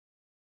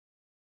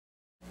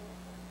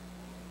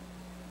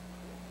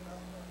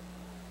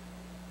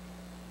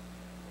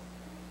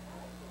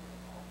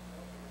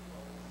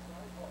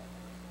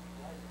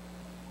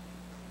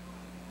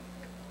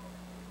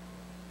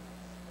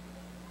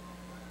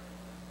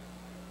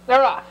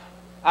They're off.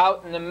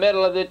 Out in the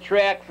middle of the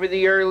track for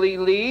the early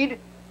lead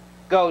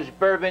goes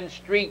Bourbon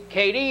Street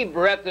Katie.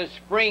 Breath of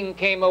Spring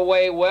came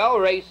away well.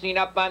 Racing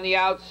up on the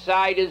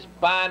outside is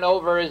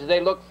Bonover as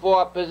they look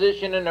for a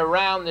position and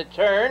around the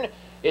turn.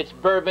 It's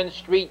Bourbon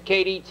Street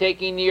Katie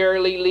taking the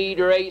early lead,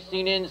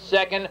 racing in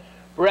second.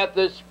 Breath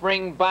of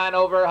Spring,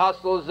 Bonover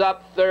hustles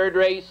up third,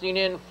 racing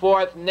in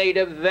fourth.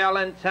 Native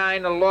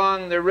Valentine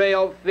along the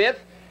rail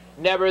fifth.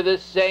 Never the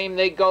Same,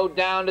 they go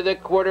down to the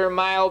quarter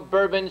mile.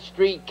 Bourbon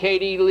Street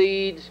Katie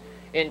leads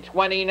in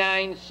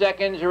 29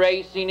 seconds,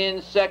 racing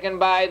in second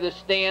by the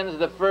stands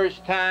the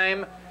first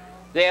time.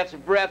 That's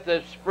Breath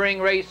of Spring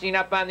racing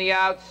up on the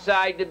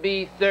outside to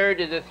be third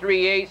to the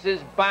three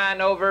aces.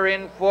 Bonover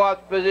in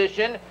fourth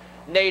position.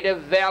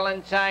 Native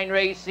Valentine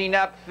racing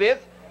up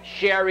fifth.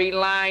 Sherry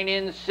Line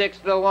in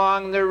sixth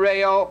along the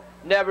rail.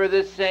 Never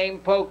the Same,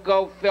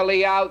 Poco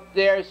Philly out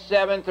there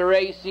seventh,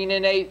 racing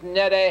in eighth.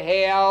 NETTA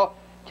HAL.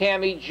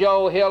 Tammy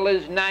Jo Hill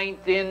is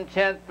ninth. In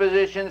 10th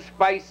position,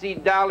 Spicy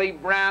Dolly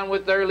Brown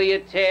with early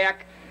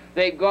attack.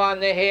 They've gone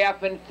the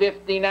half in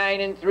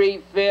 59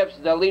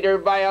 3/5. The leader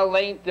by a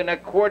length and a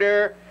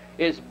quarter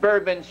is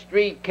Bourbon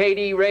Street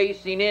Katie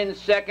racing in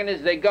second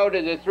as they go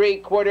to the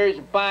three-quarters.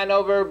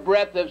 Bonover,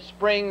 Breath of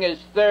Spring is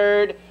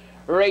third.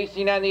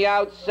 Racing on the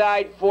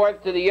outside,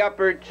 fourth to the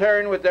upper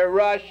turn with a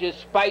rush is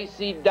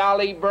Spicy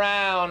Dolly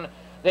Brown.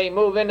 They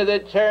move into the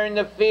turn.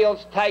 The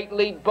field's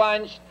tightly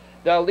bunched.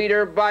 The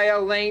leader by a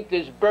length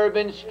is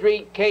Bourbon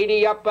Street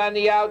Katie up on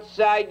the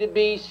outside to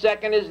be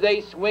second as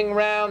they swing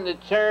round the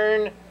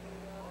turn.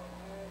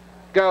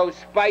 Goes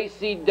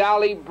Spicy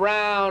Dolly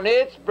Brown.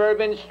 It's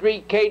Bourbon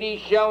Street Katie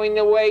showing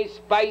the way.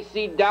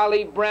 Spicy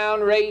Dolly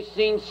Brown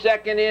racing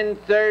second. In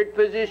third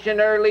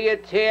position, early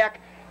attack.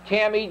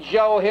 Tammy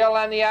Jo Hill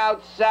on the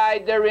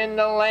outside. They're in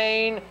the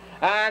lane.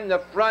 On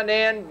the front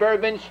end,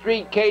 Bourbon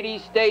Street Katie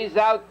stays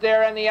out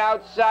there on the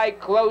outside,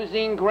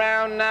 closing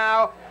ground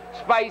now.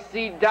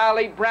 Spicy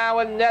Dolly Brown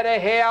with NETTA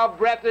HAL.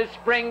 Breath of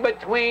Spring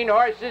between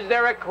horses.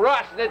 They're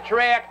across the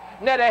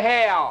track. NETTA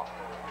HAL.